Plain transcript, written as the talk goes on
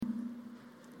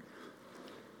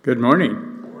Good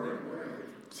morning.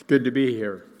 It's good to be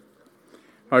here.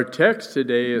 Our text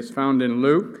today is found in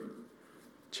Luke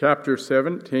chapter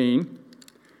 17,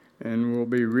 and we'll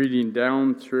be reading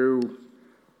down through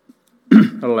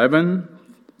 11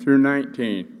 through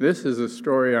 19. This is a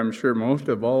story I'm sure most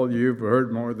of all you've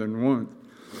heard more than once.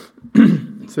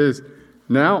 It says,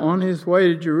 "Now on his way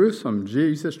to Jerusalem,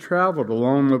 Jesus traveled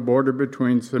along the border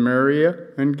between Samaria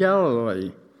and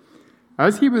Galilee.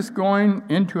 As he was going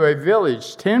into a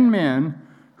village, 10 men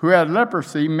who had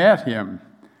leprosy met him.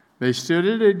 They stood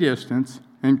at a distance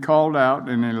and called out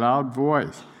in a loud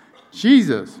voice,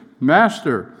 'Jesus,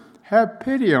 Master, have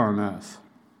pity on us.'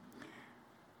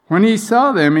 When he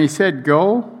saw them, he said,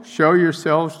 'Go, show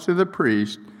yourselves to the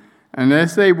priest.' And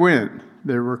as they went,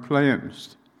 they were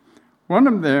cleansed. One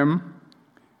of them,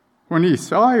 when he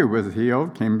saw he was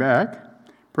healed, came back,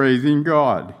 praising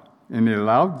God in a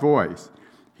loud voice.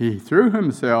 He threw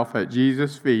himself at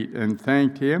Jesus' feet and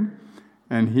thanked him,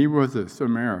 and he was a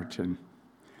Samaritan.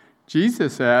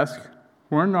 Jesus asked,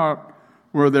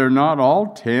 Were there not all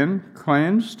 10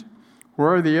 cleansed?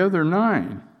 Where are the other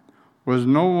 9? Was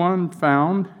no one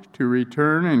found to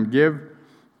return and give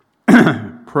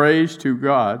praise to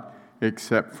God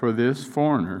except for this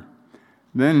foreigner?'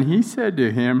 Then he said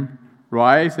to him,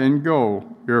 'Rise and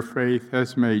go. Your faith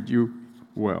has made you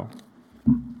well.'"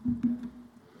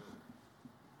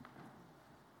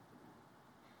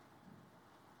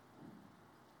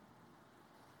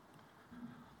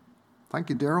 Thank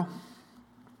you, Daryl.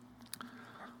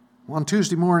 Well, on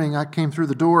Tuesday morning, I came through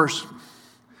the doors.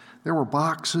 There were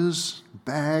boxes,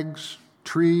 bags,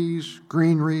 trees,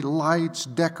 greenery, lights,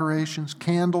 decorations,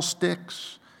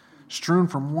 candlesticks, strewn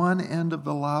from one end of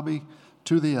the lobby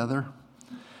to the other.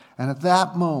 And at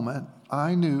that moment,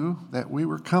 I knew that we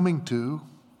were coming to,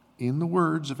 in the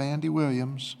words of Andy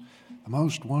Williams, the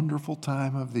most wonderful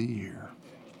time of the year.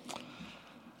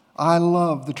 I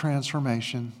love the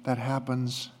transformation that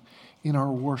happens in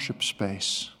our worship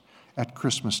space at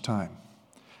Christmas time.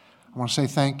 I want to say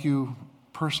thank you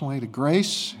personally to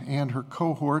Grace and her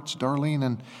cohorts,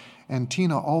 Darlene and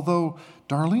Tina, although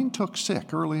Darlene took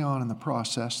sick early on in the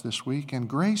process this week, and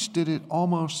Grace did it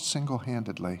almost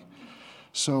single-handedly.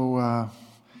 So I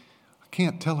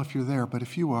can't tell if you're there, but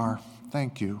if you are,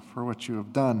 thank you for what you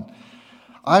have done.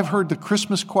 I've heard the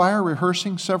Christmas choir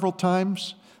rehearsing several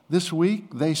times this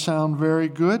week. They sound very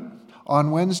good.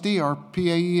 On Wednesday, our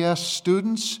PAES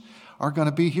students are going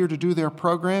to be here to do their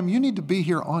program. You need to be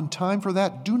here on time for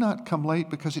that. Do not come late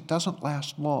because it doesn't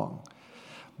last long.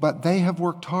 But they have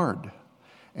worked hard,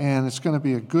 and it's going to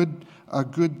be a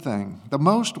good thing. The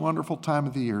most wonderful time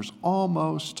of the year is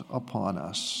almost upon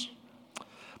us.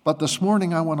 But this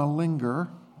morning, I want to linger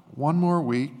one more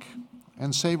week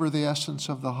and savor the essence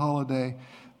of the holiday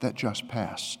that just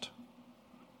passed.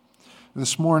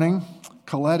 This morning,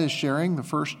 Colette is sharing the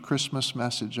first Christmas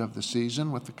message of the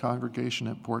season with the congregation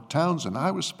at Port Townsend.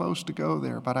 I was supposed to go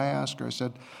there, but I asked her, I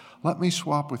said, let me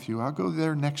swap with you. I'll go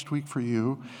there next week for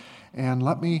you, and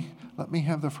let me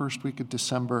have the first week of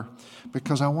December,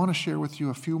 because I want to share with you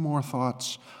a few more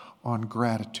thoughts on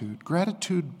gratitude.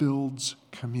 Gratitude builds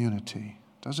community,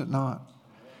 does it not?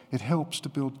 It helps to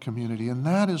build community, and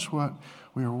that is what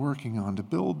we are working on, to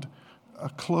build a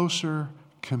closer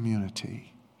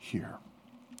community here.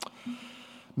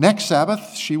 Next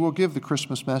Sabbath, she will give the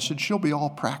Christmas message. She'll be all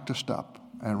practiced up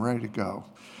and ready to go.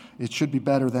 It should be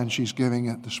better than she's giving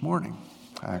it this morning,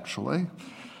 actually.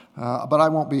 But I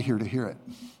won't be here to hear it.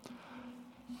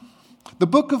 The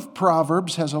book of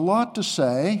Proverbs has a lot to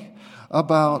say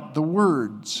about the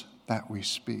words that we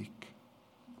speak.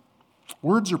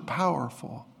 Words are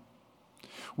powerful.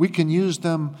 We can use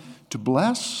them to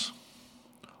bless,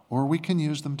 or we can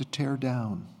use them to tear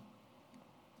down.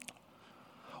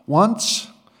 Once,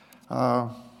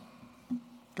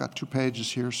 got 2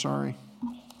 pages here, sorry.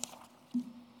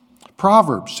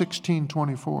 Proverbs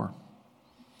 16:24.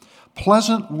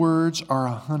 Pleasant words are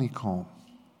a honeycomb,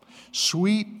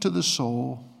 sweet to the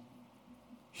soul,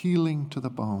 healing to the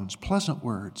bones. Pleasant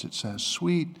words, it says,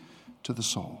 sweet to the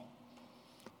soul.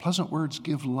 Pleasant words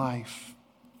give life.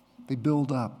 They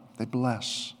build up, they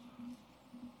bless.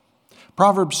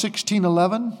 Proverbs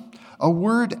 16:11. A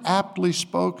word aptly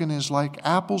spoken is like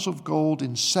apples of gold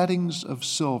in settings of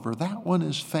silver. That one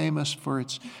is famous for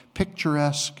its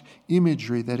picturesque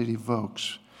imagery that it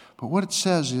evokes. But what it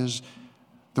says is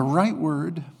the right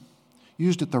word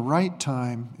used at the right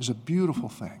time is a beautiful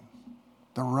thing.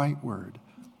 The right word.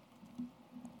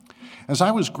 As I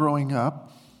was growing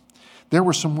up, there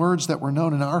were some words that were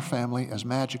known in our family as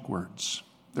magic words.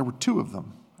 There were 2 of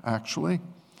them, actually.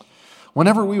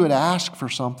 Whenever we would ask for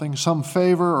something, some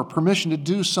favor or permission to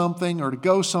do something or to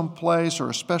go someplace or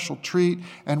a special treat,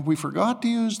 and we forgot to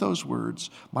use those words,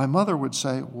 my mother would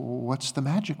say, well, what's the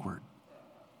magic word?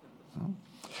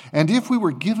 And if we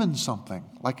were given something,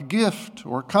 like a gift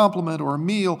or a compliment or a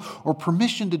meal or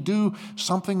permission to do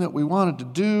something that we wanted to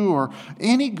do or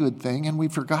any good thing, and we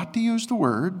forgot to use the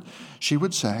word, she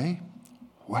would say,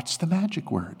 what's the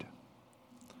magic word?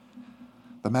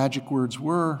 The magic words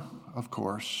were, of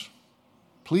course,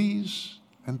 please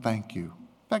and thank you.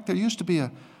 In fact, there used to be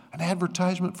an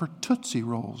advertisement for Tootsie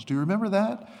Rolls. Do you remember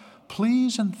that?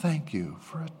 Please and thank you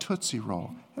for a Tootsie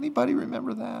Roll. Anybody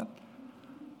remember that?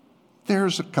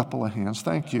 There's a couple of hands.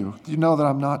 Thank you. You know that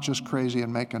I'm not just crazy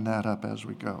and making that up as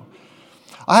we go.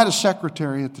 I had a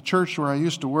secretary at the church where I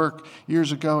used to work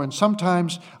years ago, and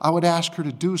sometimes I would ask her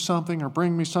to do something or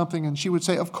bring me something, and she would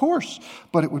say, of course,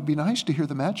 but it would be nice to hear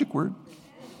the magic word.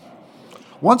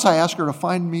 Once I asked her to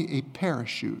find me a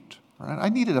parachute. Right? I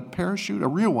needed a parachute, a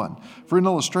real one, for an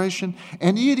illustration,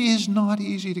 and it is not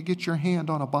easy to get your hand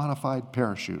on a bona fide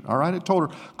parachute. All right, I told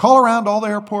her, call around all the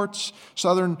airports,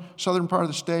 southern part of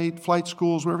the state, flight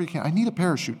schools, wherever you can. I need a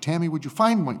parachute. Tammy, would you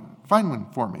find one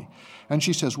for me? And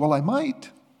she says, well, I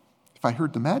might if I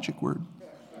heard the magic word.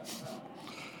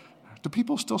 Do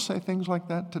people still say things like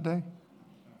that today?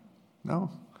 No?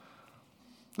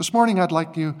 This morning, I'd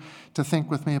like you to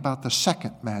think with me about the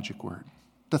second magic word,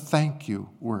 the thank you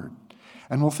word.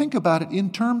 And we'll think about it in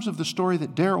terms of the story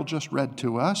that Daryl just read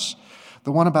to us,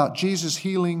 the one about Jesus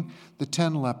healing the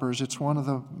 10 lepers. It's one of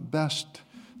the best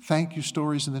thank you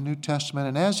stories in the New Testament.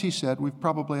 And as he said, we've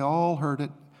probably all heard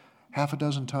it half a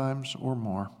dozen times or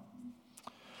more.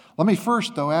 Let me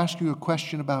first, though, ask you a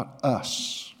question about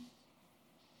us.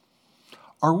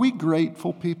 Are we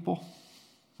grateful people?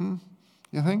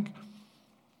 You think?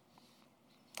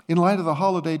 In light of the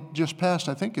holiday just passed,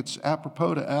 I think it's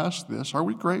apropos to ask this. Are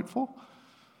we grateful?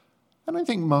 And I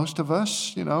think most of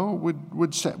us,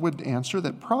 would answer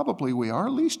that probably we are,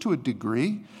 at least to a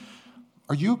degree.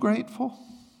 Are you grateful?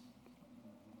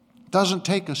 It doesn't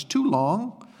take us too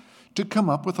long to come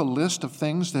up with a list of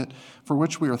things for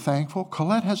which we are thankful.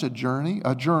 Colette has a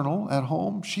journal at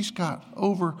home. She's got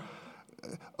over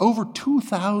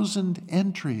 2,000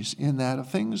 entries in that of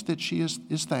things that she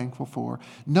is thankful for.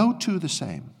 No two the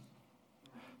same.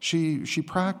 She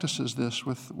practices this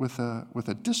with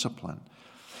a discipline.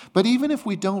 But even if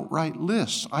we don't write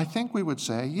lists, I think we would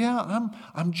say, yeah,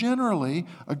 I'm generally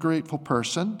a grateful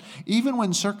person, even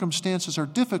when circumstances are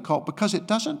difficult, because it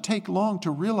doesn't take long to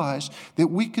realize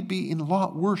that we could be in a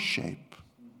lot worse shape,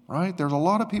 right? There's a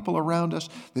lot of people around us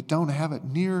that don't have it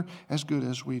near as good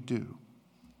as we do.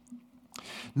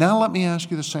 Now let me ask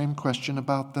you the same question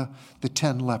about the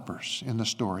 10 lepers in the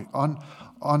story.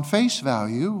 On face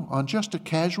value, on just a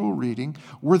casual reading,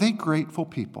 were they grateful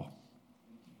people?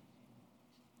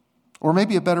 Or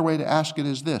maybe a better way to ask it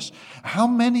is this. How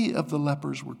many of the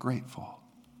lepers were grateful?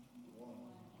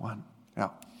 One. Yeah.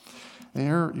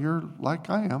 You're like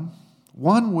I am.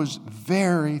 One was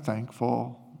very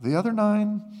thankful. The other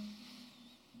 9,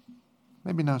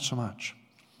 maybe not so much.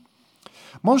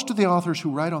 Most of the authors who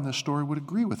write on this story would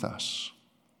agree with us.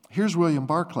 Here's William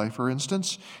Barclay, for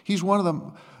instance. He's one of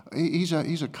them. He's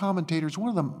a commentator.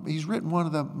 He's written one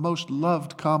of the most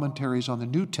loved commentaries on the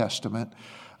New Testament.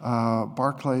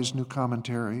 Barclay's New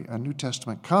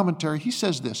Testament commentary. He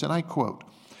says this, and I quote,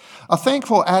 "A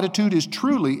thankful attitude is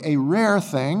truly a rare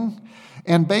thing,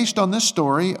 and based on this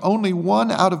story, only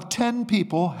 1 out of 10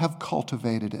 people have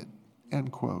cultivated it."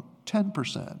 End quote.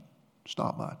 10%. It's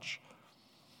not much.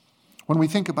 When we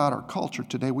think about our culture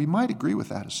today, we might agree with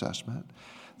that assessment.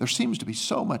 There seems to be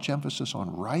so much emphasis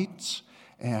on rights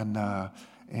and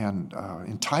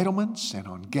entitlements and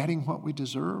on getting what we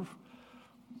deserve.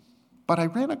 But I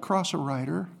ran across a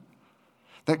writer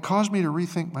that caused me to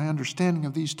rethink my understanding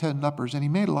of these 10 lepers, and he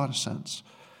made a lot of sense.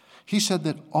 He said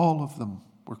that all of them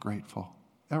were grateful,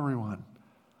 everyone.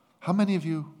 How many of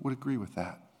you would agree with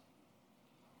that?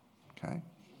 Okay.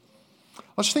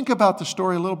 Let's think about the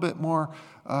story a little bit more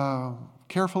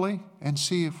carefully and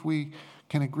see if we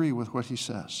can agree with what he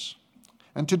says.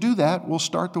 And to do that, we'll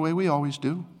start the way we always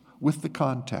do, with the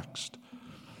context.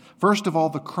 First of all,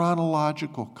 the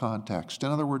chronological context. In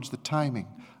other words, the timing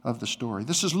of the story.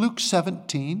 This is Luke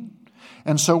 17,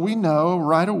 and so we know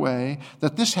right away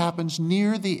that this happens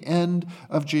near the end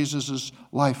of Jesus'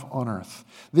 life on earth.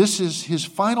 This is his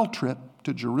final trip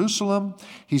to Jerusalem.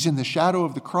 He's in the shadow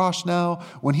of the cross now.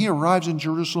 When he arrives in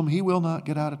Jerusalem, he will not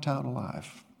get out of town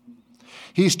alive.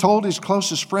 He's told his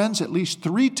closest friends at least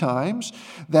 3 times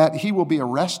that he will be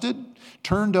arrested,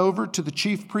 turned over to the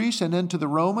chief priests and then to the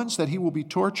Romans, that he will be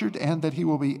tortured and that he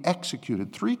will be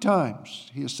executed. 3 times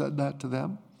he has said that to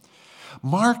them.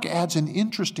 Mark adds an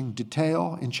interesting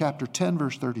detail in chapter 10,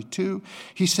 verse 32.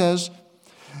 He says,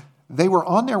 they were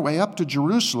on their way up to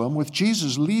Jerusalem with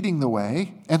Jesus leading the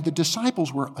way, and the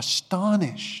disciples were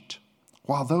astonished,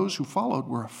 while those who followed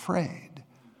were afraid.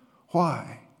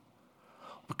 Why?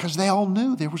 Because they all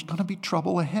knew there was going to be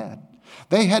trouble ahead.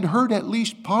 They had heard at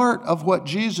least part of what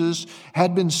Jesus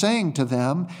had been saying to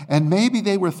them, and maybe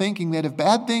they were thinking that if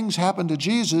bad things happened to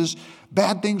Jesus,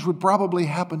 bad things would probably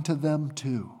happen to them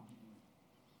too.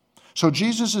 So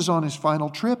Jesus is on his final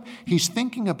trip. He's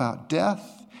thinking about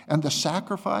death and the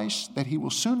sacrifice that he will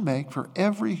soon make for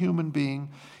every human being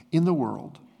in the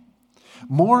world.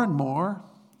 More and more,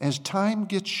 as time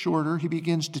gets shorter, he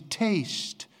begins to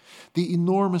taste the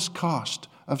enormous cost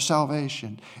of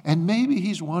salvation. And maybe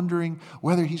he's wondering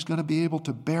whether he's going to be able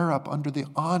to bear up under the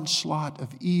onslaught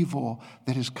of evil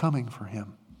that is coming for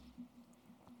him.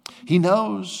 He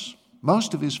knows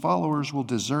most of his followers will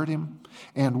desert him,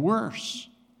 and worse,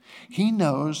 he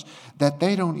knows that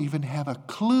they don't even have a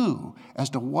clue as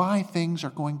to why things are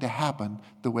going to happen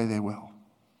the way they will.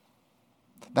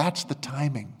 That's the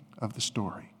timing of the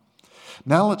story.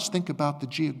 Now let's think about the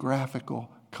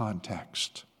geographical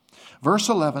context. Verse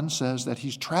 11 says that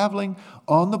he's traveling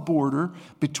on the border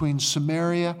between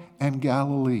Samaria and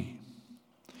Galilee.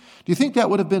 Do you think that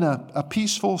would have been a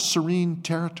peaceful, serene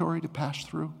territory to pass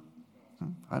through?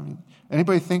 I mean,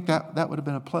 anybody think that would have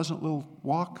been a pleasant little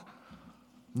walk?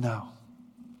 No,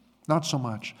 not so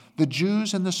much. The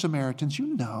Jews and the Samaritans,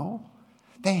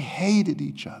 they hated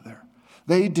each other.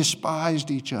 They despised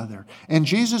each other. And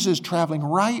Jesus is traveling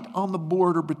right on the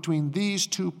border between these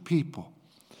two people.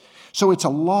 So it's a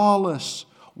lawless,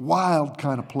 wild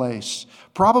kind of place.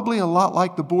 Probably a lot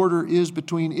like the border is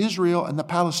between Israel and the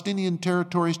Palestinian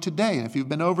territories today. And if you've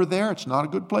been over there, it's not a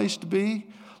good place to be.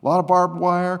 A lot of barbed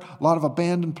wire, a lot of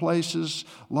abandoned places,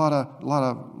 a lot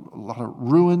of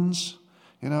ruins.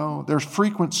 There's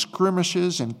frequent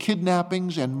skirmishes and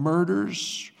kidnappings and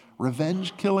murders,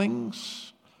 revenge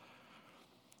killings.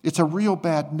 It's a real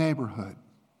bad neighborhood.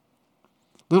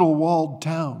 Little walled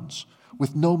towns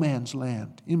with no man's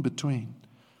land in between.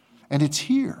 And it's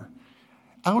here,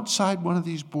 outside one of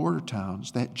these border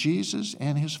towns, that Jesus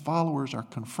and his followers are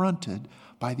confronted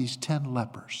by these 10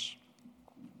 lepers.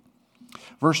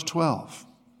 Verse 12,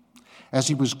 as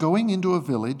he was going into a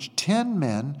village, 10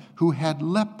 men who had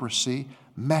leprosy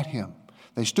met him.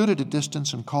 They stood at a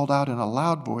distance and called out in a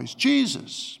loud voice,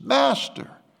 Jesus, Master,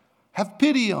 have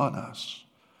pity on us.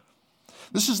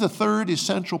 This is the third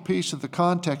essential piece of the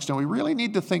context, and we really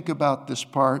need to think about this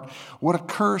part, what a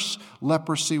curse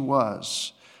leprosy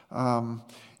was.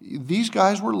 These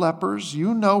guys were lepers.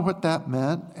 You know what that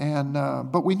meant,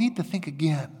 but we need to think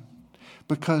again,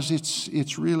 because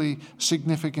it's really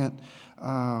significant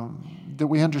that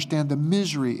we understand the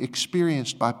misery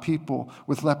experienced by people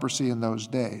with leprosy in those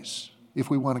days, if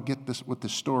we want to get this, what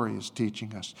this story is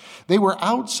teaching us. They were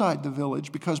outside the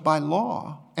village because by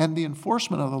law and the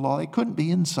enforcement of the law, they couldn't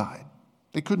be inside.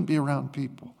 They couldn't be around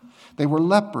people. They were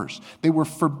lepers. They were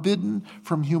forbidden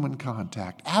from human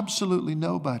contact. Absolutely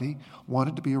nobody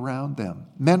wanted to be around them.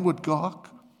 Men would gawk.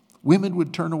 Women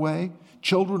would turn away.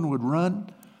 Children would run.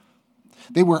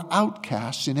 They were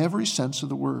outcasts in every sense of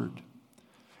the word.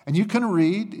 And you can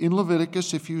read in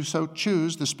Leviticus, if you so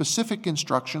choose, the specific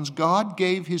instructions God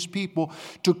gave his people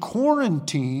to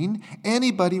quarantine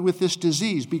anybody with this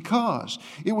disease because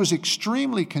it was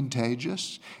extremely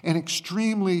contagious and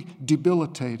extremely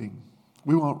debilitating.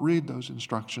 We won't read those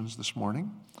instructions this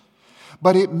morning.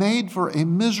 But it made for a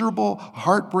miserable,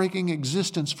 heartbreaking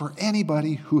existence for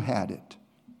anybody who had it.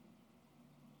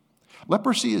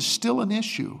 Leprosy is still an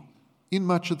issue in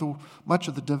much of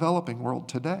the developing world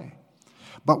today.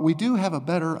 But we do have a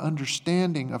better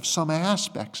understanding of some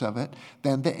aspects of it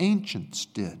than the ancients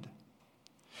did.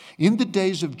 In the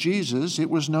days of Jesus, it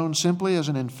was known simply as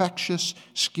an infectious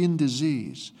skin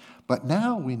disease. But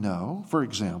now we know, for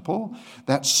example,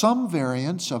 that some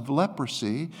variants of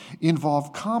leprosy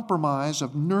involve compromise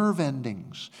of nerve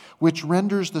endings, which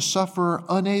renders the sufferer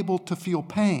unable to feel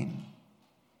pain.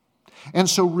 And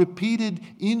so repeated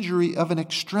injury of an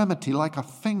extremity like a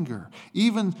finger,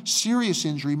 even serious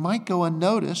injury, might go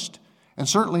unnoticed and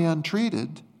certainly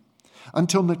untreated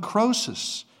until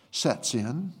necrosis sets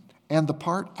in and the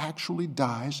part actually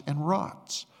dies and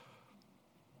rots.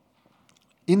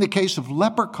 In the case of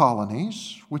leper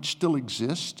colonies, which still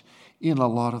exist in a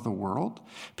lot of the world,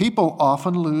 people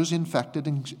often lose infected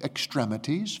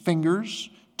extremities, fingers,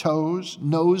 toes,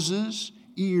 noses,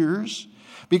 ears,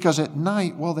 because at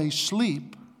night while they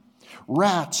sleep,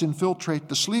 Rats infiltrate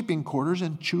the sleeping quarters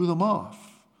and chew them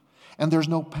off. And there's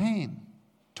no pain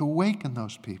to awaken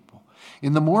those people.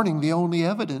 In the morning, the only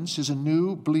evidence is a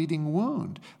new bleeding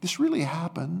wound. This really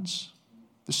happens.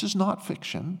 This is not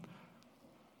fiction.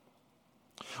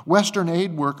 Western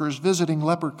aid workers visiting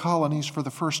leper colonies for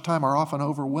the first time are often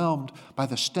overwhelmed by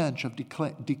the stench of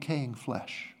decaying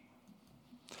flesh.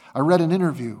 I read an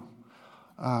interview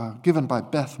given by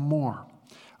Beth Moore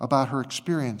about her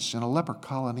experience in a leper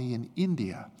colony in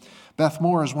India. Beth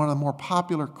Moore is one of the more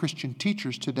popular Christian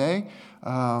teachers today.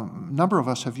 A number of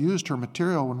us have used her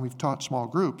material when we've taught small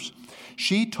groups.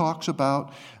 She talks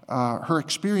about her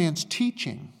experience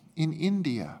teaching in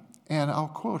India. And I'll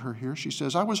quote her here. She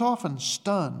says, "I was often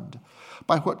stunned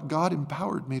by what God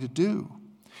empowered me to do.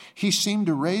 He seemed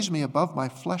to raise me above my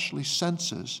fleshly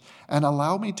senses and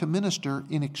allow me to minister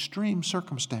in extreme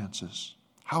circumstances.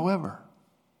 However,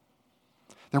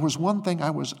 there was one thing I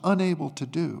was unable to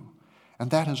do, and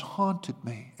that has haunted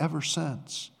me ever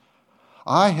since.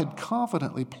 I had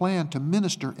confidently planned to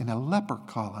minister in a leper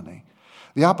colony.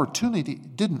 The opportunity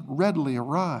didn't readily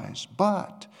arise,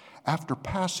 but after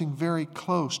passing very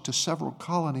close to several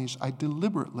colonies, I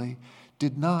deliberately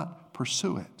did not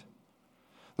pursue it.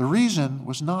 The reason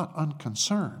was not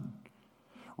unconcern.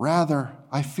 Rather,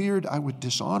 I feared I would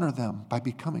dishonor them by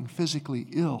becoming physically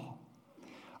ill.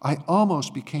 I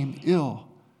almost became ill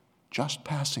just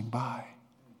passing by.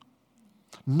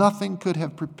 Nothing could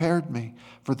have prepared me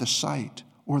for the sight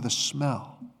or the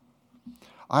smell.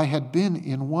 I had been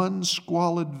in one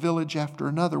squalid village after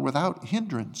another without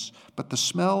hindrance, but the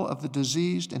smell of the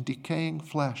diseased and decaying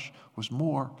flesh was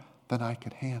more than I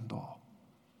could handle."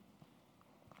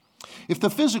 If the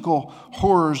physical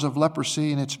horrors of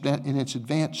leprosy in its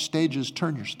advanced stages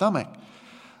turn your stomach,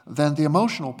 then the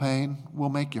emotional pain will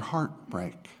make your heart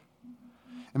break.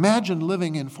 Imagine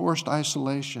living in forced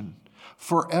isolation,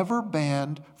 forever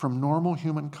banned from normal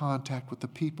human contact with the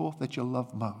people that you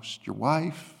love most, your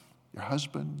wife, your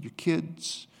husband, your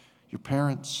kids, your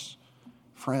parents,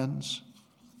 friends.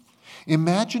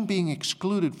 Imagine being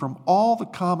excluded from all the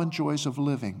common joys of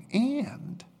living.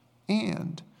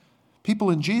 And people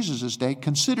in Jesus' day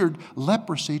considered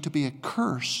leprosy to be a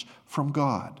curse from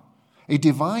God, a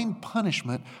divine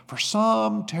punishment for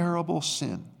some terrible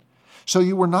sin. So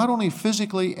you were not only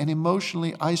physically and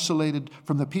emotionally isolated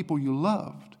from the people you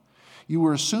loved, you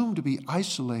were assumed to be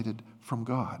isolated from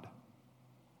God.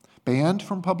 Banned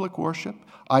from public worship,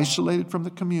 isolated from the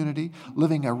community,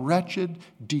 living a wretched,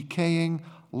 decaying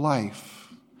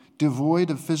life,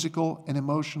 devoid of physical and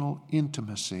emotional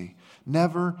intimacy,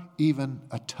 never even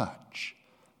a touch.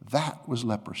 That was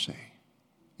leprosy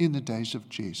in the days of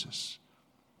Jesus.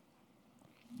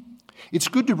 It's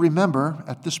good to remember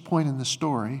at this point in the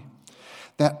story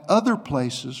that other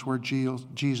places where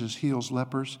Jesus heals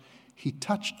lepers, he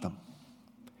touched them.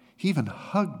 He even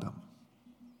hugged them.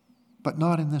 But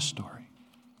not in this story.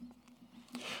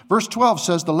 Verse 12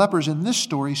 says the lepers in this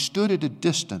story stood at a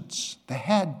distance. They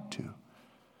had to.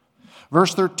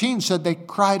 Verse 13 said they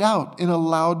cried out in a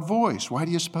loud voice. Why do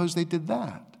you suppose they did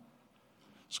that?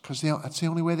 It's because that's the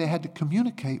only way they had to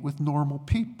communicate with normal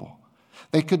people.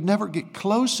 They could never get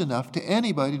close enough to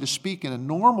anybody to speak in a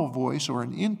normal voice or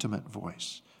an intimate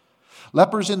voice.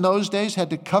 Lepers in those days had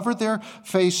to cover their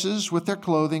faces with their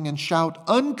clothing and shout,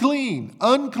 "Unclean,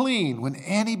 unclean," when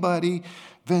anybody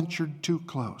ventured too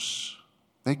close.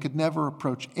 They could never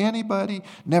approach anybody,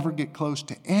 never get close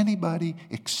to anybody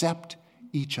except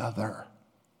each other.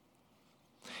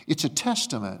 It's a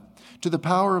testament to the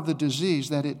power of the disease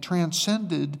that it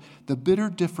transcended the bitter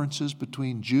differences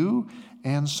between Jew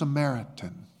and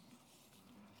Samaritan.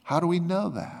 How do we know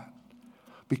that?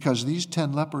 Because these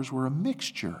 10 lepers were a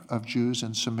mixture of Jews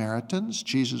and Samaritans.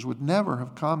 Jesus would never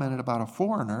have commented about a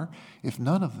foreigner if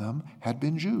none of them had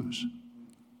been Jews.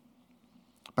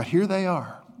 But here they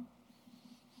are,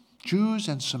 Jews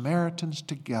and Samaritans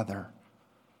together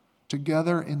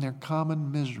in their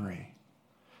common misery.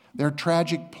 Their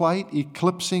tragic plight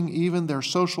eclipsing even their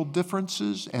social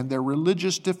differences and their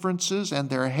religious differences and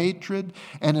their hatred,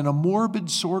 and in a morbid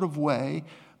sort of way,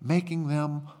 making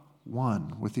them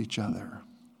one with each other.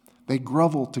 They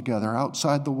grovel together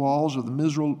outside the walls of the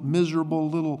miserable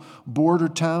little border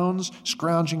towns,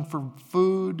 scrounging for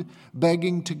food,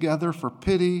 begging together for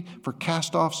pity, for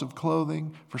cast-offs of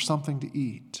clothing, for something to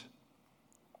eat.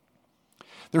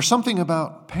 There's something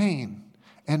about pain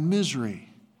and misery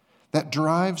that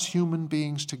drives human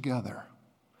beings together,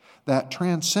 that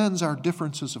transcends our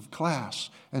differences of class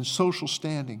and social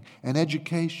standing and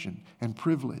education and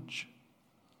privilege.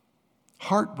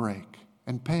 Heartbreak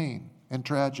and pain and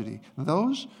tragedy,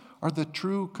 those are the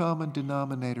true common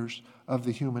denominators of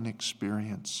the human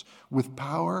experience, with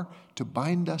power to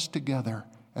bind us together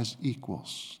as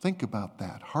equals. Think about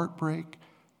that. Heartbreak,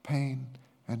 pain,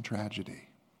 and tragedy.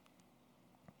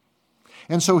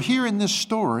 And so here in this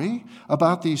story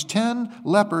about these 10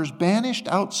 lepers banished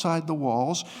outside the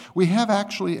walls, we have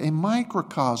actually a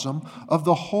microcosm of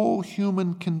the whole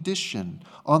human condition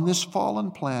on this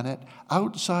fallen planet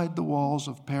outside the walls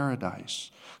of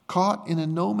paradise, caught in a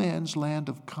no man's land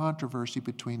of controversy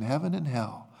between heaven and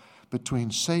hell,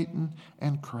 between Satan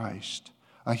and Christ,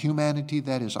 a humanity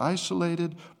that is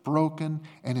isolated, broken,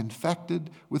 and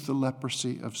infected with the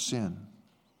leprosy of sin.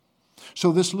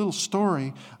 So this little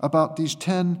story about these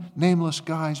 10 nameless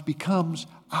guys becomes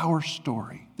our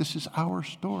story. This is our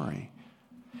story.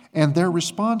 And their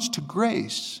response to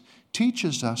grace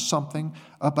teaches us something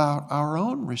about our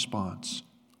own response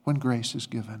when grace is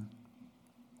given.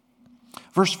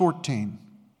 Verse 14,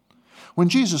 when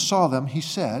Jesus saw them, he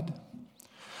said,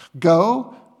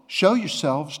 "Go, show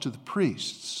yourselves to the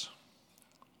priests."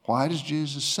 Why does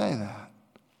Jesus say that?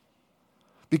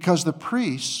 Because the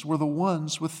priests were the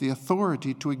ones with the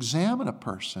authority to examine a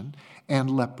person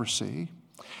and leprosy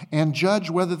and judge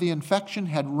whether the infection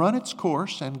had run its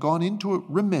course and gone into a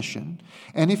remission.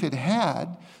 And if it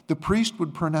had, the priest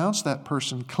would pronounce that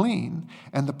person clean,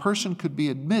 and the person could be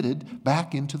admitted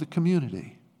back into the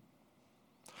community.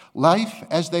 Life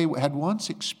as they had once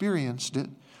experienced it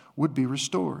would be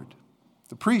restored.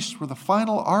 The priests were the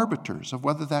final arbiters of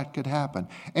whether that could happen.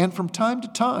 And from time to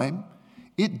time,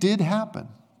 it did happen.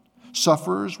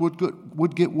 Sufferers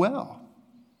would get well.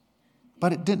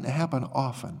 But it didn't happen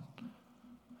often.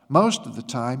 Most of the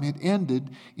time, it ended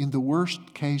in the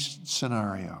worst case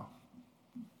scenario.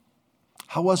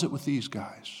 How was it with these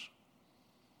guys?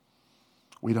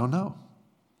 We don't know.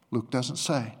 Luke doesn't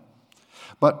say.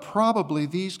 But probably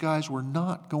these guys were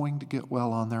not going to get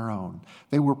well on their own.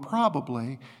 They were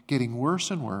probably getting worse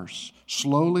and worse,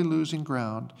 slowly losing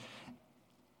ground,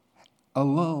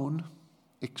 alone,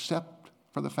 except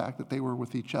for the fact that they were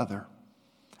with each other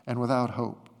and without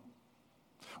hope.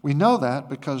 We know that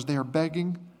because they are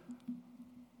begging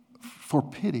for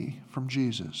pity from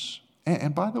Jesus.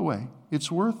 And by the way, it's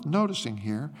worth noticing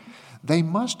here, they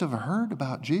must have heard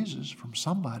about Jesus from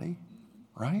somebody,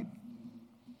 right?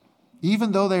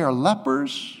 Even though they are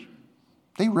lepers,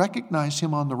 they recognize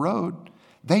him on the road.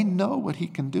 They know what he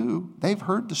can do. They've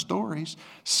heard the stories.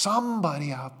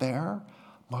 Somebody out there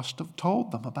must have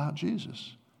told them about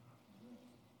Jesus.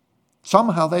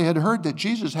 Somehow they had heard that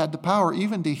Jesus had the power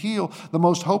even to heal the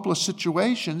most hopeless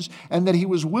situations and that he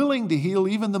was willing to heal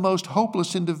even the most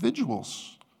hopeless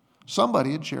individuals.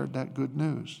 Somebody had shared that good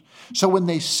news. So when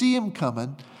they see him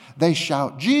coming, they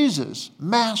shout, "Jesus,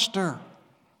 Master,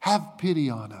 have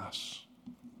pity on us."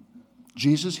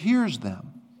 Jesus hears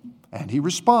them and he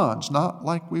responds, not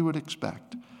like we would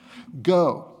expect.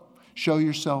 "Go, show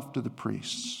yourself to the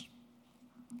priests.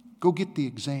 Go get the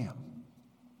exam."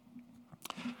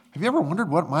 Have you ever wondered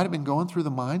what might have been going through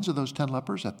the minds of those 10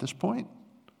 lepers at this point?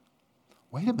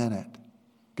 Wait a minute.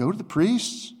 Go to the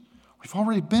priests? We've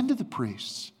already been to the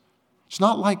priests. It's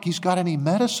not like he's got any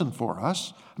medicine for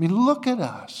us. I mean, look at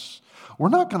us. We're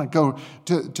not going to go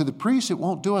to the priest. It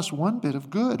won't do us one bit of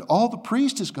good. All the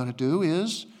priest is going to do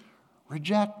is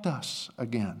reject us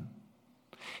again.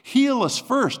 Heal us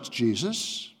first,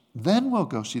 Jesus. Then we'll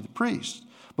go see the priest.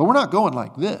 But we're not going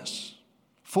like this,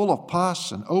 full of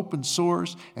pus and open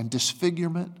sores and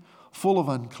disfigurement, full of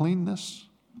uncleanness.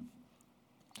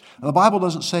 Now, the Bible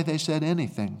doesn't say they said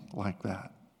anything like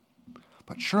that.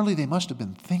 But surely they must have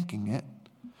been thinking it,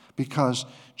 because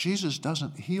Jesus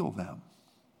doesn't heal them.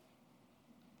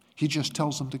 He just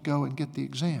tells them to go and get the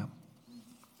exam.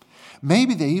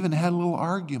 Maybe they even had a little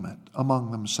argument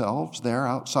among themselves there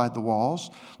outside the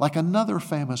walls, like another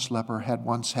famous leper had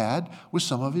once had with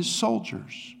some of his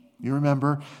soldiers. You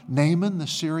remember Naaman, the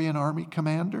Syrian army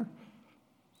commander?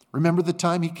 Remember the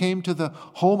time he came to the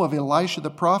home of Elisha the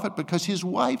prophet because his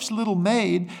wife's little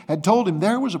maid had told him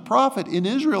there was a prophet in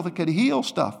Israel that could heal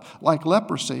stuff like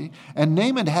leprosy, and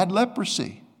Naaman had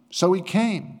leprosy. So he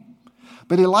came.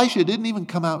 But Elisha didn't even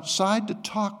come outside to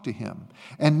talk to him,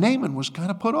 and Naaman was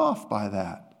kind of put off by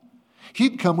that.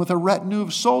 He'd come with a retinue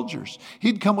of soldiers.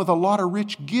 He'd come with a lot of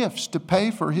rich gifts to pay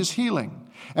for his healing.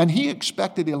 And he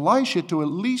expected Elisha to at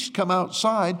least come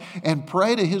outside and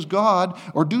pray to his God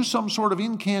or do some sort of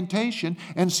incantation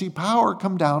and see power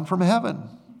come down from heaven.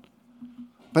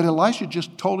 But Elisha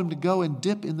just told him to go and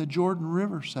dip in the Jordan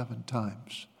River 7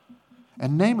 times.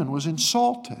 And Naaman was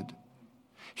insulted.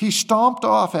 He stomped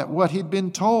off at what he'd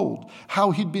been told,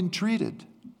 how he'd been treated.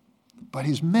 But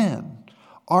his men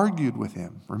argued with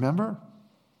him, remember?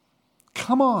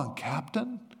 "Come on,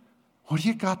 Captain. What do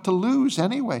you got to lose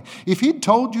anyway? If he'd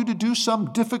told you to do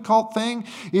some difficult thing,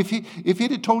 if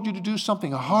he'd had told you to do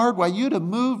something hard, why, you'd have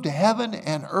moved heaven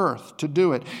and earth to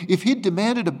do it. If he'd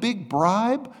demanded a big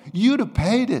bribe, you'd have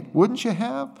paid it, wouldn't you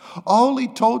have? All he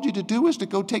told you to do is to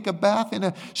go take a bath in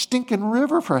a stinking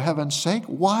river, for heaven's sake.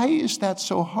 Why is that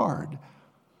so hard?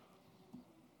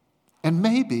 And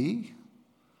maybe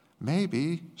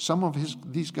some of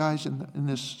these guys in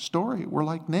this story were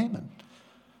like Naaman.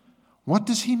 What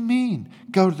does he mean?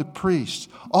 Go to the priests.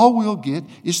 All we'll get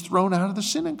is thrown out of the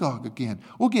synagogue again.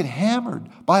 We'll get hammered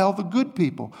by all the good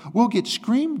people. We'll get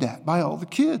screamed at by all the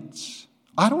kids.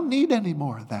 I don't need any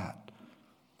more of that.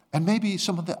 And maybe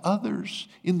some of the others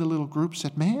in the little group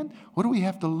said, man, what do we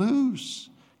have to lose?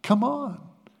 Come on.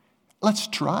 Let's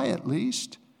try at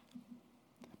least.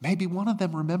 Maybe one of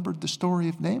them remembered the story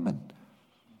of Naaman.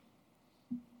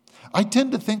 I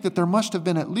tend to think that there must have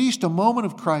been at least a moment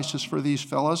of crisis for these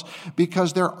fellows,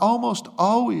 because there almost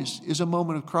always is a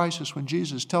moment of crisis when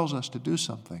Jesus tells us to do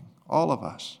something, all of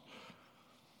us.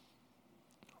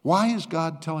 Why is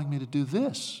God telling me to do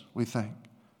this, we think?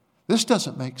 This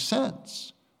doesn't make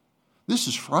sense. This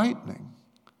is frightening.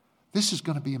 This is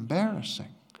going to be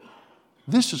embarrassing.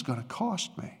 This is going to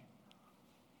cost me.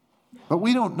 But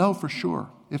we don't know for sure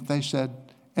if they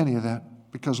said any of that,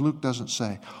 because Luke doesn't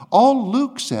say. All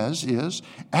Luke says is,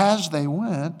 as they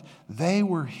went, they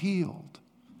were healed.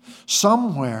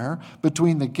 Somewhere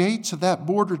between the gates of that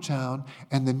border town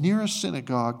and the nearest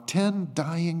synagogue, 10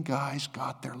 dying guys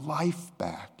got their life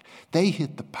back. They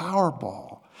hit the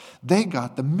Powerball. They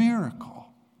got the miracle.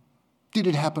 Did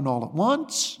it happen all at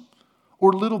once?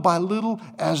 Or little by little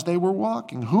as they were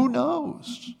walking? Who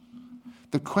knows?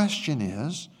 The question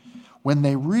is, when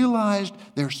they realized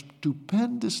their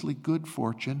stupendously good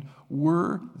fortune,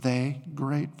 were they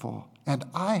grateful? And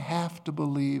I have to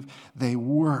believe they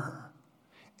were.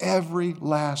 Every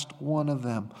last one of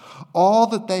them. All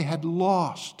that they had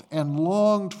lost and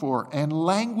longed for and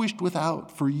languished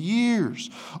without for years.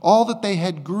 All that they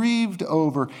had grieved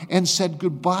over and said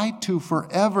goodbye to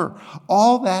forever.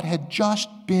 All that had just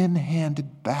been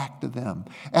handed back to them.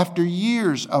 After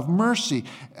years of mercy,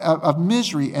 of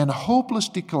misery and hopeless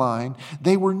decline,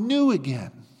 they were new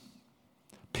again.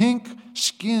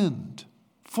 Pink-skinned,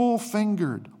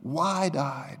 full-fingered,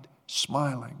 wide-eyed,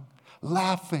 smiling,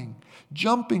 laughing,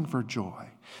 jumping for joy.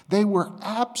 They were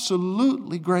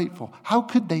absolutely grateful. How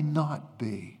could they not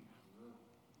be?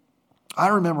 I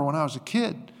remember when I was a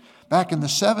kid, back in the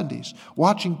 70s,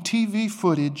 watching TV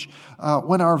footage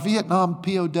when our Vietnam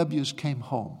POWs came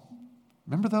home.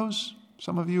 Remember those?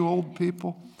 Some of you old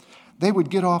people? They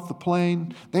would get off the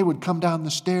plane, they would come down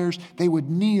the stairs, they would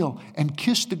kneel and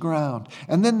kiss the ground,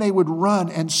 and then they would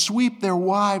run and sweep their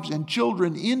wives and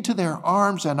children into their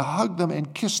arms and hug them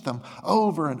and kiss them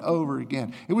over and over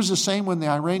again. It was the same when the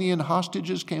Iranian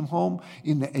hostages came home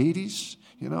in the 80s,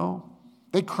 you know.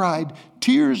 They cried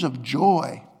tears of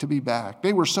joy to be back.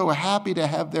 They were so happy to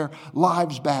have their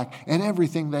lives back and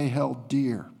everything they held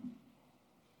dear.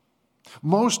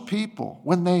 Most people,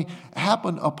 when they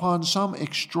happen upon some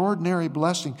extraordinary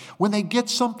blessing, when they get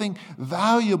something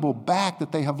valuable back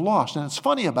that they have lost, and it's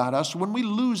funny about us, when we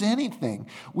lose anything,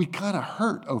 we kind of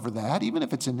hurt over that, even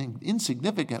if it's an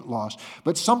insignificant loss.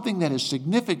 But something that is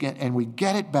significant and we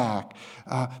get it back,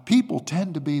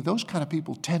 those kind of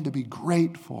people tend to be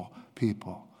grateful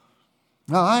people.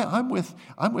 Now, I'm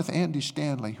with Andy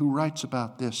Stanley, who writes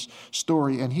about this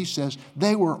story, and he says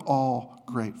they were all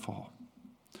grateful.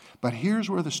 But here's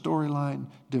where the storyline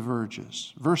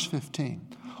diverges. Verse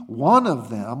 15. One of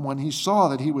them, when he saw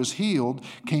that he was healed,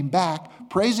 came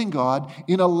back praising God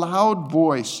in a loud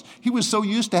voice. He was so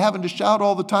used to having to shout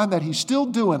all the time that he's still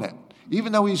doing it,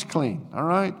 even though he's clean, all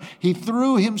right? He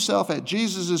threw himself at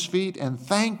Jesus' feet and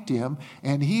thanked him,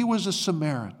 and he was a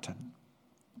Samaritan.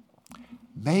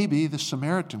 Maybe the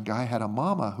Samaritan guy had a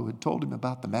mama who had told him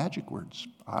about the magic words.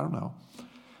 I don't know.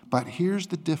 But here's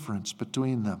the difference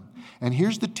between them. And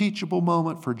here's the teachable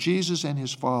moment for Jesus and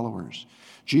his followers.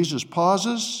 Jesus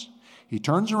pauses, he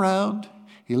turns around,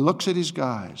 he looks at his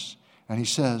guys, and he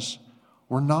says,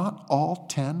 were not all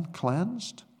 10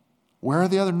 cleansed? Where are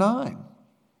the other 9?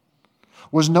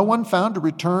 Was no one found to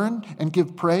return and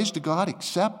give praise to God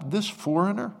except this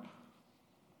foreigner?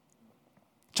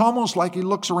 It's almost like he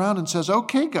looks around and says,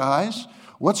 okay, guys,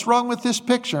 what's wrong with this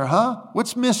picture, huh?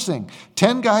 What's missing?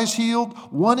 10 guys healed,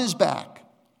 1 is back.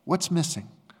 What's missing?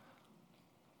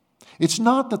 It's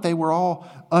not that they were all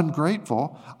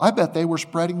ungrateful. I bet they were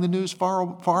spreading the news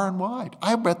far and wide.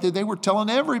 I bet that they were telling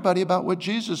everybody about what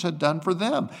Jesus had done for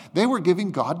them. They were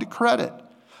giving God the credit.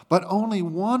 But only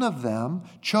one of them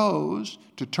chose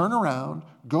to turn around,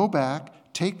 go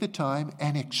back, take the time,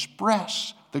 and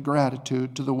express the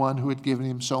gratitude to the one who had given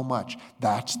him so much.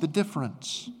 That's the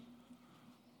difference.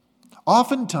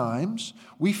 Oftentimes,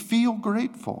 we feel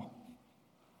grateful,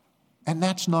 and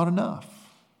that's not enough.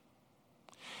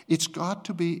 It's got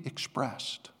to be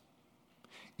expressed.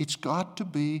 It's got to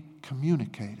be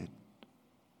communicated.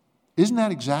 Isn't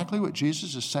that exactly what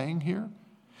Jesus is saying here?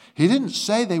 He didn't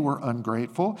say they were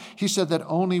ungrateful. He said that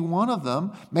only one of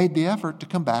them made the effort to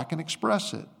come back and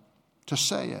express it, to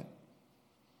say it.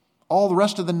 All the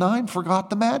rest of the 9 forgot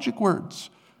the magic words.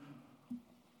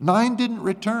 9 didn't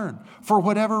return for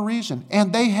whatever reason,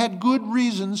 and they had good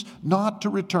reasons not to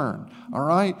return, all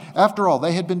right? After all,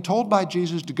 they had been told by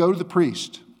Jesus to go to the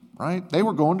priest, right? They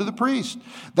were going to the priest.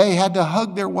 They had to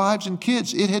hug their wives and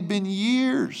kids. It had been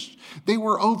years. They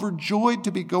were overjoyed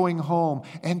to be going home,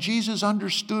 and Jesus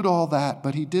understood all that,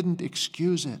 but he didn't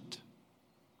excuse it.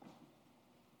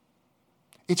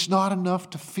 It's not enough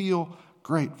to feel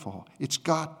grateful. It's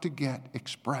got to get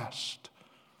expressed.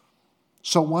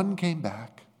 So one came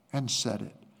back and said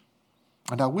it.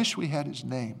 And I wish we had his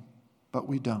name, but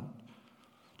we don't.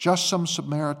 Just some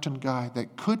Samaritan guy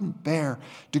that couldn't bear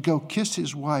to go kiss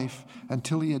his wife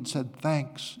until he had said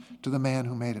thanks to the man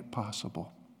who made it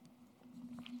possible.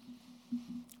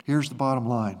 Here's the bottom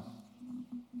line.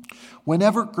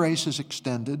 Whenever grace is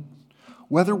extended,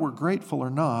 whether we're grateful or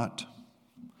not,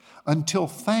 until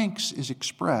thanks is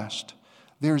expressed,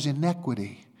 there's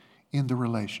inequity in the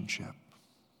relationship.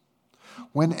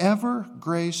 Whenever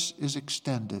grace is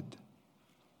extended,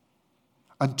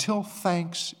 until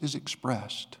thanks is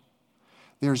expressed,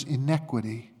 there's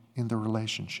inequity in the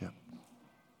relationship.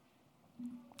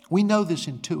 We know this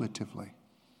intuitively.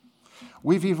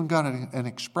 We've even got an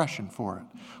expression for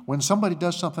it. When somebody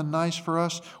does something nice for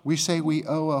us, we say we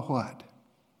owe a what?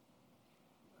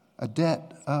 A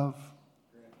debt of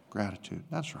gratitude.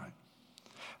 That's right.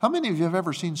 How many of you have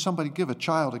ever seen somebody give a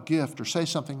child a gift or say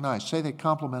something nice? Say they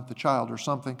compliment the child or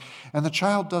something, and the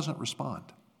child doesn't respond.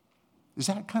 Is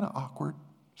that kind of awkward?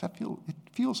 It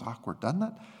feels awkward, doesn't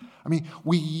it? I mean,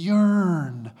 we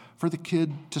yearn for the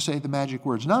kid to say the magic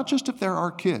words, not just if they're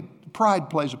our kid. Pride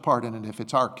plays a part in it if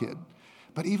it's our kid,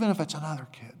 but even if it's another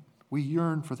kid, we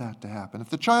yearn for that to happen. If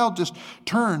the child just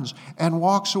turns and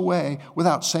walks away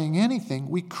without saying anything,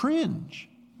 we cringe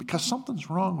because something's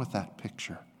wrong with that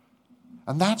picture.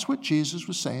 And that's what Jesus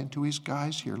was saying to his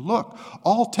guys here. Look,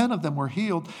 all 10 of them were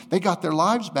healed. They got their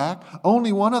lives back.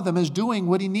 Only one of them is doing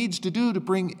what he needs to do to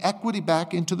bring equity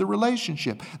back into the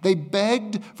relationship. They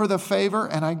begged for the favor,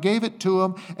 and I gave it to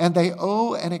them, and they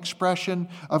owe an expression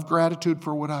of gratitude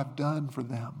for what I've done for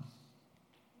them.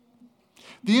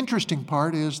 The interesting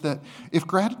part is that if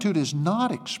gratitude is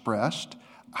not expressed,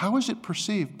 how is it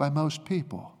perceived by most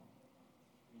people?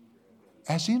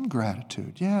 As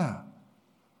ingratitude, yeah.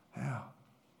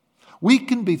 We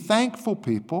can be thankful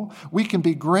people. We can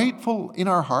be grateful in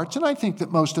our hearts, and I think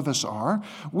that most of us are.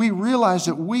 We realize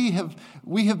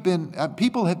that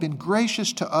people have been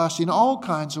gracious to us in all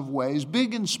kinds of ways,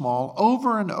 big and small,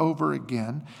 over and over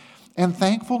again, and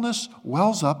thankfulness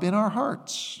wells up in our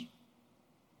hearts.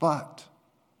 But,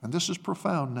 and this is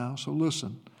profound now, so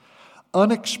listen,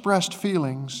 unexpressed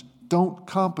feelings don't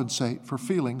compensate for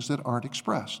feelings that aren't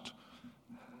expressed.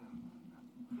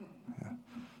 Yeah.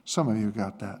 Some of you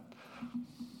got that.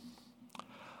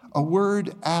 A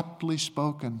word aptly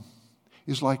spoken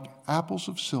is like apples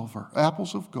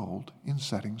of gold in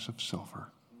settings of silver,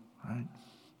 right?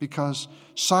 Because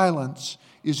silence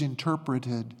is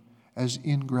interpreted as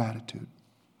ingratitude.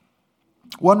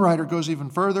 One writer goes even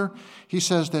further. He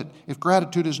says that if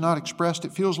gratitude is not expressed,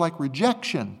 it feels like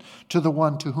rejection to the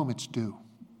one to whom it's due.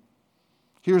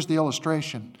 Here's the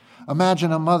illustration.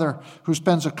 Imagine a mother who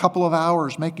spends a couple of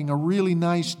hours making a really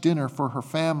nice dinner for her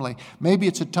family. Maybe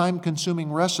it's a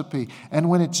time-consuming recipe, and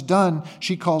when it's done,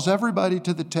 she calls everybody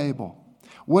to the table.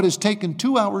 What has taken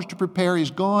 2 hours to prepare is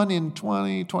gone in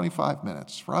 20, 25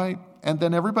 minutes, right? And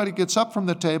then everybody gets up from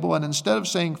the table, and instead of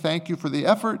saying thank you for the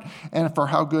effort and for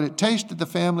how good it tasted, the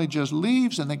family just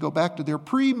leaves and they go back to their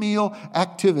pre-meal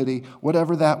activity,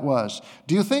 whatever that was.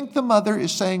 Do you think the mother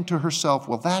is saying to herself,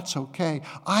 well, that's okay.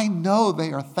 I know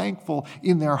they are thankful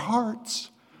in their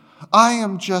hearts. I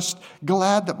am just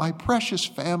glad that my precious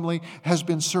family has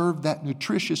been served that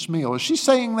nutritious meal. Is she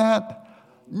saying that?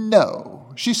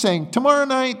 No. She's saying, tomorrow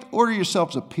night, order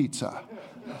yourselves a pizza.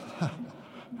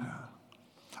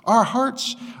 Our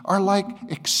hearts are like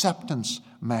acceptance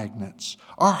magnets.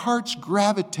 Our hearts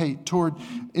gravitate toward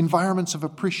environments of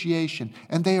appreciation,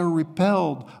 and they are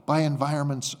repelled by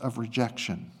environments of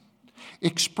rejection.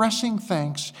 Expressing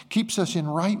thanks keeps us in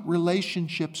right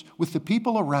relationships with the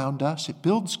people around us. It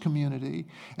builds community,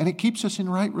 and it keeps us in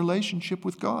right relationship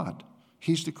with God.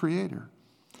 He's the Creator.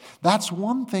 That's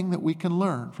one thing that we can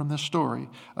learn from the story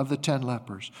of the 10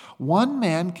 lepers. One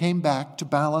man came back to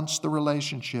balance the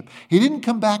relationship. He didn't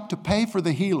come back to pay for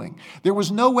the healing. There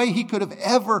was no way he could have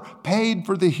ever paid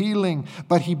for the healing,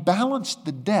 but he balanced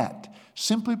the debt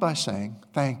simply by saying,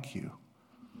 thank you.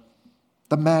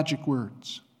 The magic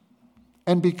words.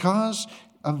 And because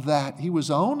of that, he was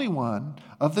the only one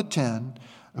of the 10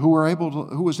 who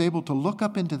was able to look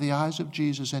up into the eyes of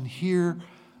Jesus and hear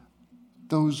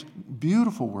those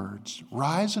beautiful words,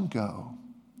 rise and go.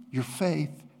 Your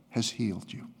faith has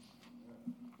healed you.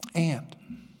 And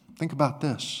think about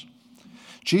this.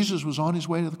 Jesus was on his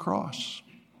way to the cross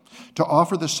to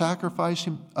offer the sacrifice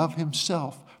of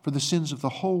himself for the sins of the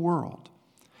whole world.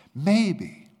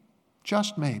 Maybe,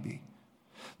 just maybe,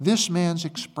 this man's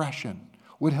expression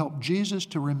would help Jesus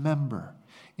to remember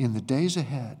in the days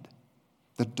ahead,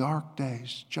 the dark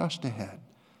days just ahead,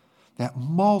 that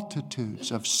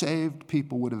multitudes of saved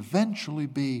people would eventually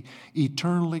be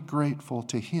eternally grateful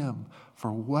to him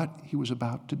for what he was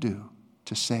about to do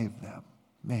to save them,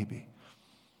 maybe.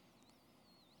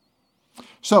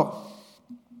 So,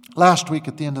 last week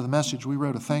at the end of the message, we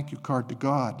wrote a thank you card to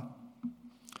God.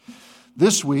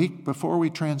 This week, before we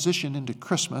transition into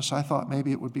Christmas, I thought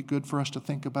maybe it would be good for us to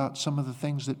think about some of the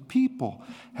things that people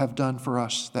have done for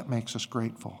us that makes us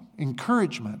grateful.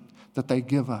 Encouragement that they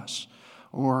give us,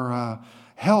 or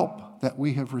help that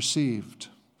we have received,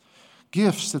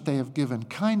 gifts that they have given,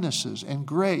 kindnesses and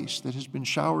grace that has been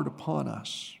showered upon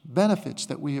us, benefits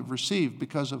that we have received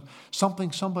because of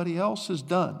something somebody else has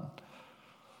done.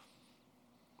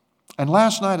 And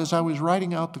last night, as I was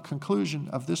writing out the conclusion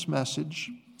of this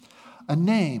message, a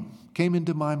name came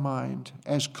into my mind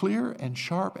as clear and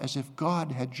sharp as if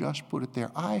God had just put it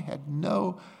there. I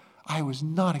was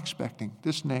not expecting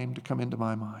this name to come into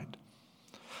my mind.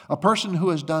 A person who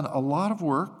has done a lot of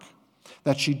work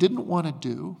that she didn't want to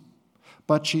do,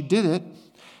 but she did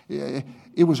it.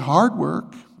 It was hard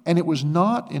work, and it was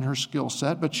not in her skill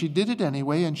set, but she did it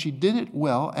anyway, and she did it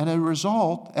well. And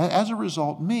as a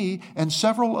result, me and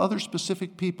several other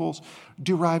specific peoples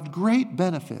derived great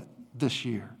benefit this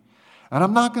year. And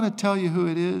I'm not going to tell you who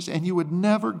it is, and you would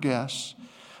never guess,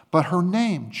 but her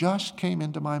name just came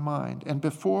into my mind. And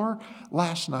before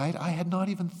last night, I had not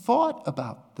even thought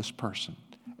about this person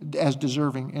as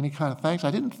deserving any kind of thanks. I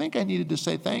didn't think I needed to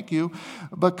say thank you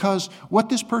because what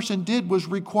this person did was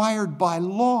required by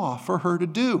law for her to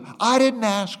do. I didn't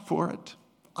ask for it.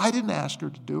 I didn't ask her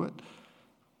to do it.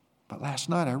 But last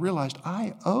night I realized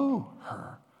I owe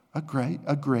her a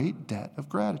great debt of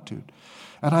gratitude.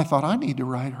 And I thought I need to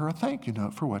write her a thank you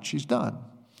note for what she's done.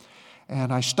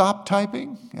 And I stopped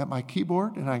typing at my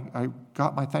keyboard, and I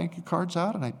got my thank you cards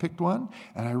out, and I picked one,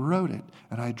 and I wrote it,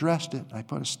 and I addressed it, and I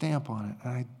put a stamp on it.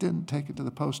 And I didn't take it to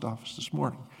the post office this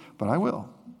morning, but I will.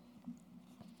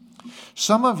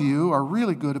 Some of you are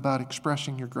really good about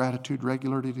expressing your gratitude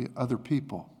regularly to other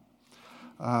people.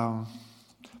 I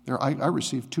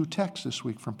received 2 texts this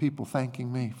week from people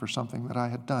thanking me for something that I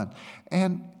had done.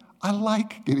 And I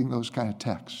like getting those kind of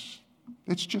texts.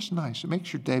 It's just nice. It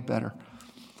makes your day better.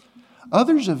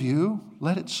 Others of you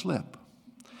let it slip.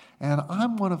 And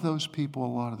I'm one of those people a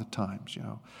lot of the times,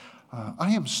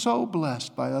 I am so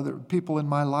blessed by other people in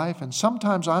my life, and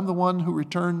sometimes I'm the one who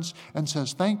returns and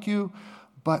says thank you,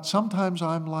 but sometimes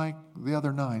I'm like the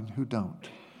other 9 who don't.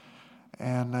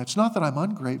 And it's not that I'm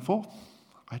ungrateful,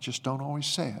 I just don't always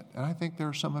say it. And I think there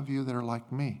are some of you that are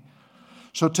like me.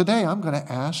 So today I'm going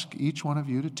to ask each one of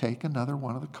you to take another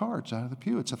one of the cards out of the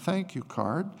pew. It's a thank you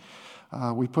card.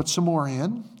 We put some more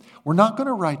in. We're not going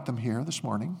to write them here this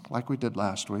morning like we did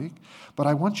last week, but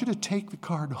I want you to take the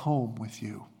card home with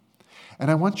you. And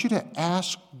I want you to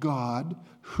ask God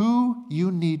who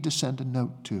you need to send a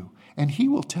note to. And He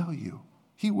will tell you.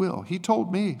 He will. He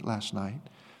told me last night.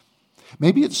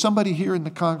 Maybe it's somebody here in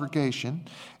the congregation,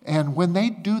 and when they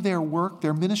do their work,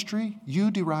 their ministry,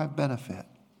 you derive benefit.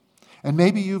 And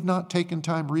maybe you've not taken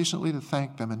time recently to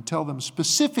thank them and tell them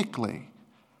specifically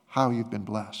how you've been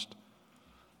blessed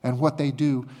and what they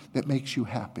do that makes you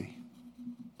happy.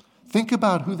 Think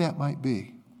about who that might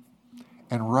be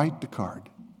and write the card.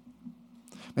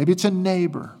 Maybe it's a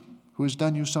neighbor who has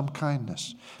done you some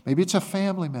kindness. Maybe it's a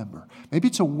family member. Maybe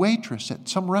it's a waitress at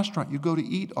some restaurant you go to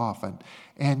eat often,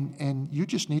 and you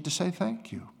just need to say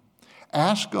thank you.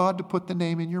 Ask God to put the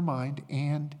name in your mind,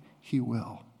 and He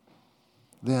will.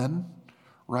 Then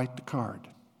write the card.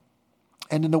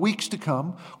 And in the weeks to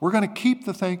come, we're going to keep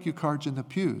the thank you cards in the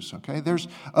pews, okay? There's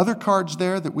other cards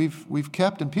there that we've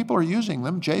kept, and people are using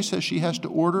them. Jay says she has to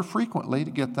order frequently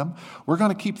to get them. We're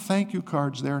going to keep thank you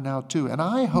cards there now, too. And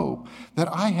I hope that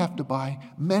I have to buy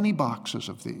many boxes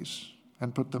of these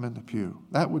and put them in the pew.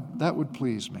 That would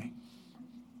please me.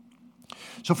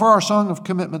 So for our song of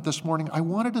commitment this morning, I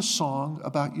wanted a song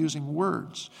about using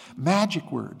words,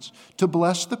 magic words, to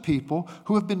bless the people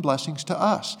who have been blessings to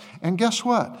us. And guess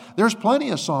what? There's plenty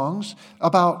of songs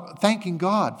about thanking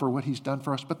God for what he's done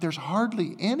for us, but there's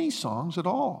hardly any songs at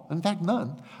all, in fact,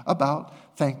 none, about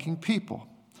thanking people.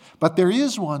 But there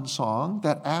is one song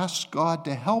that asks God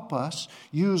to help us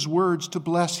use words to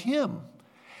bless him.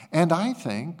 And I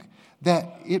think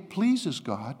that it pleases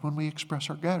God when we express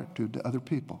our gratitude to other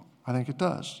people. I think it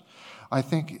does. I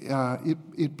think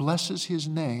it blesses his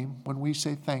name when we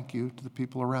say thank you to the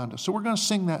people around us. So we're going to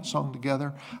sing that song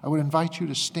together. I would invite you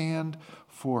to stand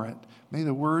for it. May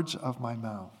the words of my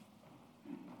mouth